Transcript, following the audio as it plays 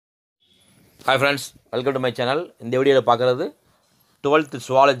Hi friends, welcome to my channel. இந்த வீடியோவில் பார்க்குறது 12th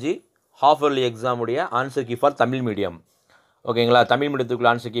Zoology half yearly exam உடைய answer key for Tamil medium. ஓகேங்களா, தமிழ் மீடியத்துக்குள்ள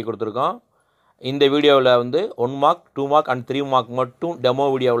ஆன்சர் கீ கொடுத்துருக்கோம். இந்த வீடியோவில் வந்து 1 மார்க் 2 மார்க் அண்ட் 3 மார்க் மட்டும் டெமோ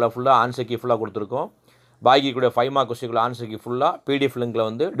வீடியோவில் ஃபுல்லாக ஆன்சர் கீ ஃபுல்லாக கொடுத்துருக்கோம். பாக்கி கூட 5 மார்க் கொஸ்டினுக்குள்ள ஆன்சர் கீ ஃபுல்லாக பிடிஎஃப் லிங்கில்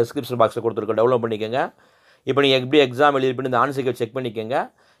வந்து டிஸ்கிரிப்ஷன் பாக்ஸில் கொடுத்துருக்கோம். டவுன்லோட் பண்ணிக்கோங்க. இப்போ நீங்கள் எப்படி எக்ஸாம் எழுதிருப்பீங்க இந்த ஆன்சர் கீ செக் பண்ணிக்கோங்க.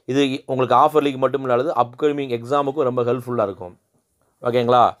 இது உங்களுக்கு ஆஃப் இயர்லிக்கு மட்டும் இல்லாது அப்கமிங் எக்ஸாமுக்கும் ரொம்ப ஹெல்ப்ஃபுல்லாக இருக்கும்.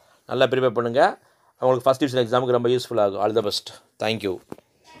 ஓகேங்களா, நல்லா ப்ரிப்பேர் பண்ணுங்கள். உங்களுக்கு ஃபஸ்ட் டிவிஷன் எக்ஸாமுக்கு ரொம்ப யூஸ்ஃபுல்லாக இருக்கும். All the best. தேங்க்யூ.